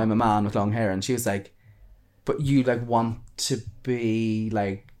 no, I'm a man with long hair, and she was like, but you like want to be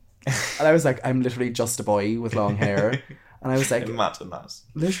like, and I was like, I'm literally just a boy with long hair, and I was like, imagine that.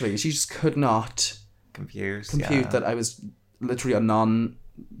 Literally, she just could not compute that I was literally a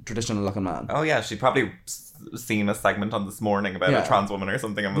non-traditional looking man. Oh yeah, she'd probably seen a segment on This Morning about a trans woman or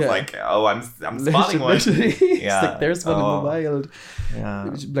something, and was like, oh, I'm spotting one. Yeah, like, there's one in the wild.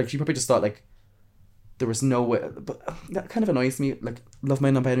 Yeah, like she probably just thought like there was no way, but that kind of annoys me. Like, love my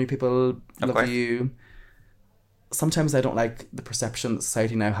non-binary people, love you. Sometimes I don't like the perception that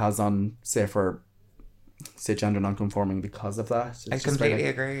society now has on, say, for say gender non-conforming because of that. It's I just completely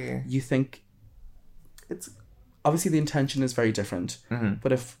agree. You think it's obviously the intention is very different,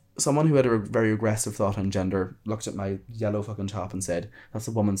 but if someone who had a very aggressive thought on gender looked at my yellow fucking top and said, "That's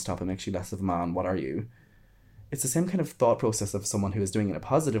a woman's top, it makes you less of a man, what are you?" It's the same kind of thought process of someone who is doing it in a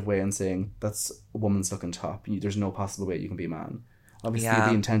positive way and saying, "That's a woman's fucking top, there's no possible way you can be a man." Obviously the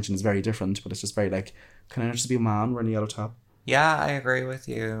intention is very different, but it's just very like, can I just be a man wearing a yellow top? Yeah, I agree with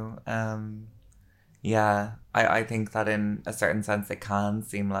you. I think that in a certain sense it can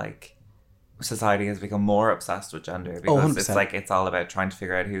seem like society has become more obsessed with gender because it's like it's all about trying to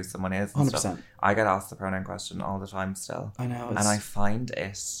figure out who someone is and 100%. stuff. I get asked the pronoun question all the time still. I know. And I find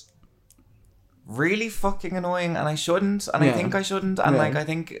it really fucking annoying, and I shouldn't, and I think I shouldn't, and like I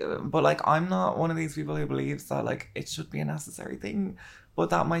think, but like I'm not one of these people who believes that like it should be a necessary thing, but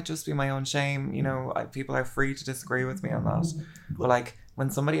that might just be my own shame, you know. People are free to disagree with me on that, but like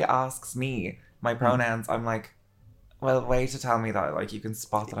when somebody asks me my pronouns, I'm like, well, way to tell me that like you can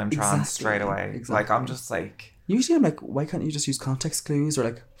spot that I'm trans straight away. Exactly. Like I'm just like, usually I'm like, why can't you just use context clues or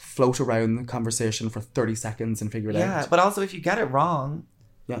like float around the conversation for 30 seconds and figure it out? Yeah, but also if you get it wrong,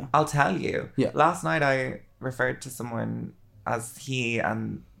 I'll tell you. Yeah. Last night I referred to someone as he,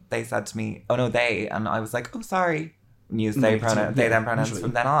 and they said to me, "Oh no, they," and I was like, "Oh, sorry." And use they pronoun, they them pronouns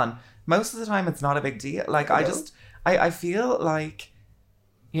from then on. Most of the time, it's not a big deal. Like I feel like,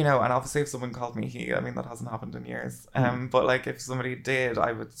 you know, and obviously if someone called me he, I mean that hasn't happened in years. But like if somebody did,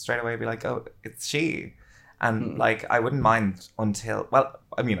 I would straight away be like, "Oh, it's she." And like I wouldn't mind until, well,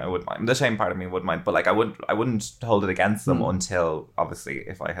 I mean I would mind. The shame part of me would mind, but like I wouldn't hold it against them until obviously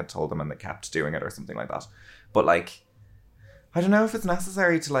if I had told them and they kept doing it or something like that. But like I don't know if it's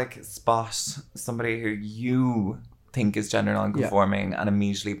necessary to like spot somebody who you think is gender non-conforming and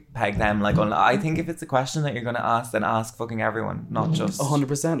immediately peg them like on. I think if it's a question that you're going to ask, then ask fucking everyone, not just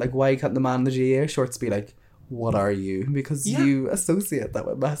 100%. Like why can't the man in the GA shorts be like, "What are you?" Because you associate that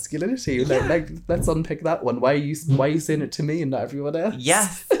with masculinity. Like let's unpick that one. Why are you saying it to me and not everyone else?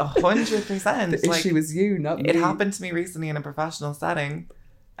 Yes, 100%. The issue is you, not me. It happened to me recently in a professional setting.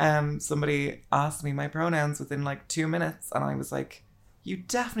 Somebody asked me my pronouns within like 2 minutes, and I was like, "You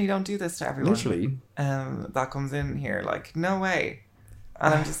definitely don't do this to everyone." Literally. That comes in here, like, no way.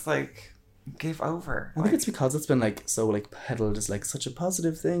 And I'm just like, give over. I think it's because it's been like so like peddled as like such a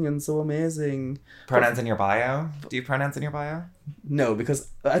positive thing and so amazing. Pronouns in your bio? Do you pronouns in your bio? No, because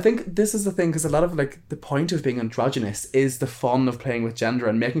I think this is the thing, because a lot of like the point of being androgynous is the fun of playing with gender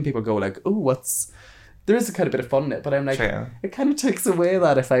and making people go like, "Oh, there is a kind of bit of fun in it," but I'm like, it kind of takes away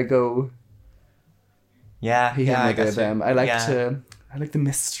that if I go, he, I guess them. I like the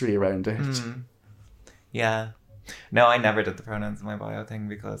mystery around it. Yeah. No, I never did the pronouns in my bio thing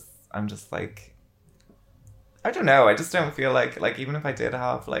because I'm just like, I don't know. I just don't feel like even if I did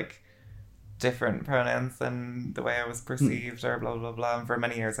have like different pronouns than the way I was perceived or blah, blah, blah. And for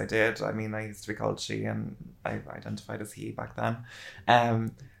many years I did. I mean, I used to be called she and I identified as he back then.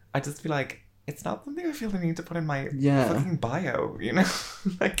 I just feel like it's not something I feel the need to put in my fucking bio, you know?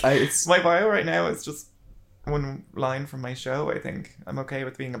 Like my bio right now is just one line from my show, I think. I'm okay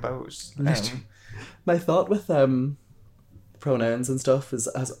with being a boat. My thought with pronouns and stuff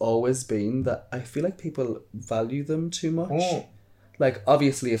has always been that I feel like people value them too much. Like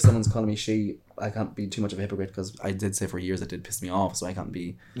obviously if someone's calling me she, I can't be too much of a hypocrite because I did say for years it did piss me off, so I can't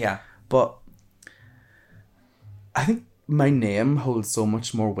be. But I think my name holds so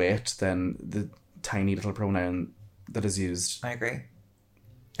much more weight than the tiny little pronoun that is used. I agree.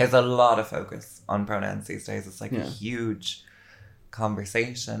 There's a lot of focus on pronouns these days. It's like a huge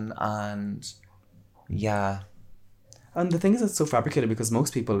conversation, and and the thing is, it's so fabricated because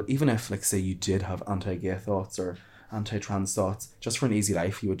most people, even if like say you did have anti-gay thoughts or anti-trans thoughts, just for an easy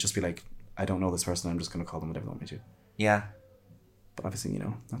life you would just be like, "I don't know this person, I'm just going to call them whatever they want me to." But obviously, you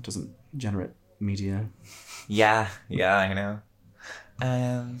know, that doesn't generate media. I know.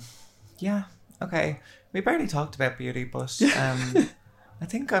 Okay, we barely talked about beauty, but I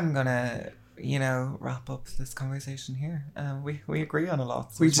think I'm gonna, wrap up this conversation here. We agree on a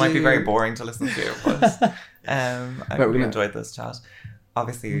lot, which might be very boring to listen to, but I really enjoyed this chat.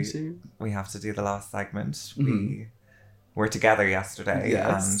 Obviously, we have to do the last segment. We were together yesterday,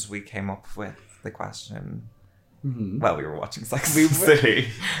 and we came up with the question. Well, we were watching Sex and the City,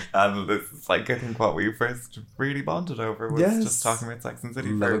 and this is like I think what we first really bonded over was just talking about Sex and the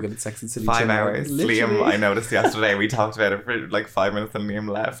City for Sex and City 5 hours. Literally. Liam, I noticed yesterday we talked about it for like 5 minutes, and Liam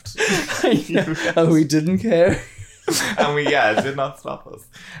left. Oh, we didn't care, and we it did not stop us.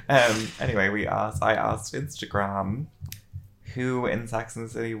 Anyway, I asked Instagram, who in Sex and the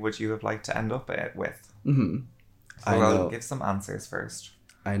City would you have liked to end up with? So I'll give some answers first.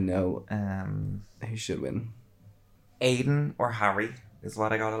 I know. Um, Who should win? Aiden or Harry is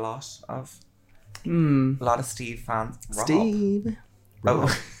what I got a lot of. Hmm. A lot of Steve fans. Rob. Steve. Oh, Rob.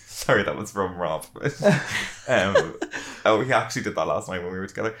 sorry, that was from Rob. He actually did that last night when we were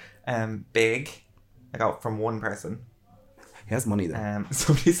together. Big, I got from one person. He has money though.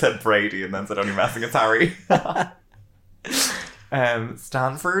 Somebody said Brady and then said only messing it's Harry.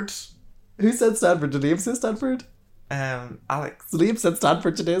 Stanford. Who said Stanford? Did Liam say Stanford? Alex. Liam said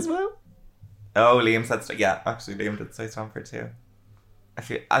Stanford today as well. Oh, Liam said actually Liam did say Stanford too.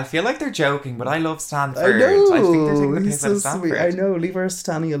 I feel like they're joking, but I love Stanford. I know. I think they're taking the He's piss so out of Stanford. sweet. I know. Leave our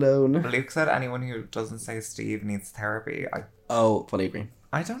Stanny alone. Luke said anyone who doesn't say Steve needs therapy. Oh, fully agree.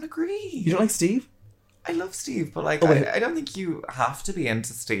 I don't agree. You don't like Steve? I love Steve, but like, wait. I don't think you have to be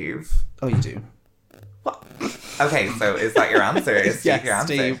into Steve. Oh, you do. What? Okay, so is that your answer? Is Steve Yes, your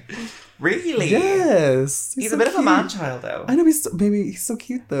answer? Steve. Really? Yes. He's so a bit of a cute. man-child, though. I know, he's so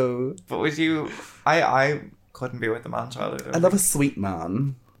cute, though. But would you... I couldn't be with a man-child. I love a sweet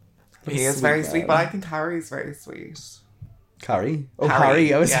man. He is very sweet, but I think Harry's very sweet. Carrie? Oh, Harry,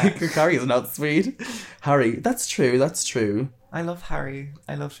 Harry. I was yeah. thinking Carrie is not sweet. Harry. That's true. I love Harry.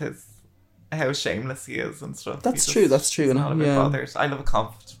 I love how shameless he is and stuff. That's true. He's not a bit Yeah. bothered. I love a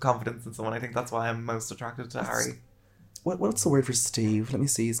confidence in someone. I think that's why I'm most attracted to Harry. What's the word for Steve? Let me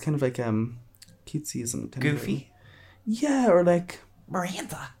see. He's kind of like cutesy, isn't it? Goofy. Yeah, or like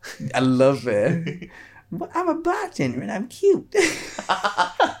Miranda. I love it. I'm a bartender and I'm cute.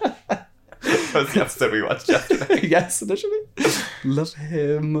 That was the episode we watched yesterday. Yes, literally. Love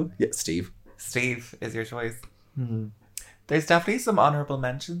him. Yeah, Steve. Steve is your choice. Mm-hmm. There's definitely some honourable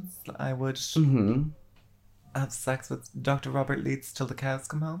mentions. I would have sex with Dr. Robert Leeds till the cows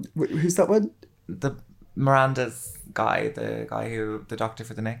come home. Who's that one? The Miranda's guy, the doctor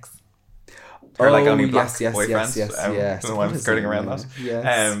for the Knicks. Her only black boyfriend. Yes, I don't know why I'm skirting around that.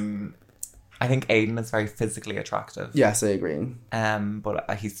 Yes. I think Aiden is very physically attractive. Yes, I agree.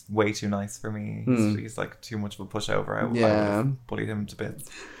 But he's way too nice for me. He's like too much of a pushover. I would have bullied him to bits.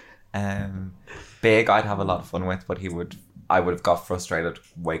 Big, I'd have a lot of fun with, but I would have got frustrated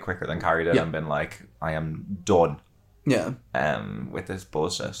way quicker than Carrie did and been like, I am done. Yeah. With this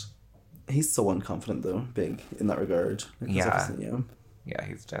bullshit. He's so unconfident though, Big, in that regard. Like, yeah,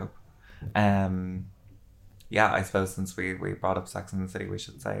 he's dope. Yeah, I suppose since we brought up Sex and the City, we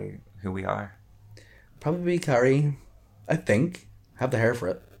should say who we are. Probably Carrie, I think. Have the hair for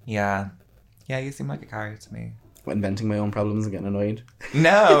it. Yeah. Yeah, you seem like a Carrie to me. Inventing my own problems and getting annoyed.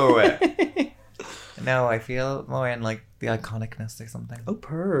 No! No, I feel more in like the iconicness or something. Oh,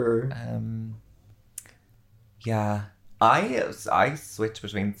 purr. Yeah. I switch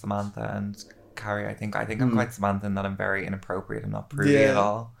between Samantha and Carrie, I think. I'm quite Samantha in that I'm very inappropriate and not prudy at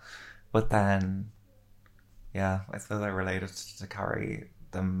all. But then... Yeah, I suppose I related to Carrie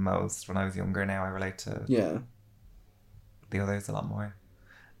the most when I was younger. Now I relate to the others a lot more.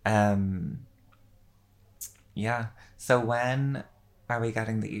 Yeah. So when are we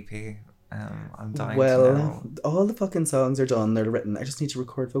getting the EP? I'm dying to know. All the fucking songs are done. They're written. I just need to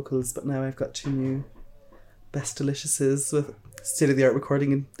record vocals. But now I've got 2 new Best Deliciouses with state-of-the-art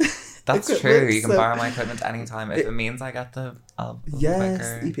recording and That's true. You can borrow my equipment anytime if it means I get the album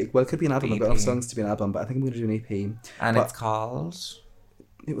quicker. EP. Well, it could be an album. I've got enough songs to be an album, but I think I'm going to do an EP. And it's called...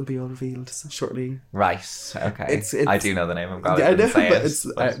 It will be all revealed shortly. Right. Okay. It's I do know the name of God. Yeah, I know,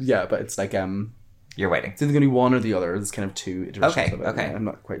 but it's like you're waiting. It's either going to be one or the other. There's kind of 2 iterations of it. Okay. I'm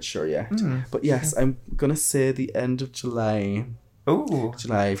not quite sure yet. But yes, I'm going to say the end of July. Ooh.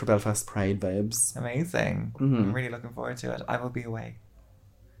 July for Belfast Pride vibes. Amazing. I'm really looking forward to it. I will be away.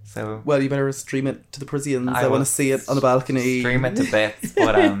 So well, you better stream it to the Parisians. I want to see it on the balcony. Stream it to bits,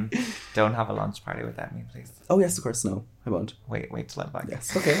 but don't have a launch party without me, please. Oh yes, of course. No, I won't. Wait till I'm back.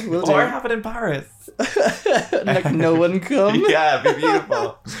 Yes, okay, we'll do. Or have it in Paris. Like no one come. Yeah, it'd be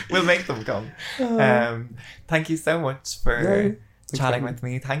beautiful. We'll make them come. Thank you so much for chatting with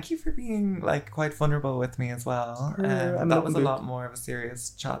me. Thank you for being like quite vulnerable with me as well. That was a lot more of a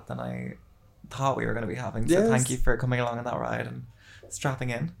serious chat than I thought we were going to be having. So thank you for coming along on that ride and strapping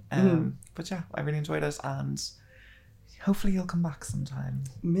in. But yeah, I really enjoyed it, and hopefully you'll come back sometime.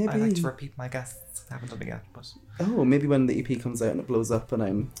 Maybe. I like to repeat my guests. I haven't done it yet, but maybe when the EP comes out and it blows up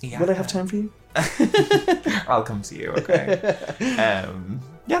and will I have time for you? I'll come to you. Okay.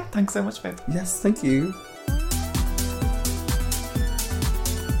 Yeah, thanks so much, babe. Yes, thank you.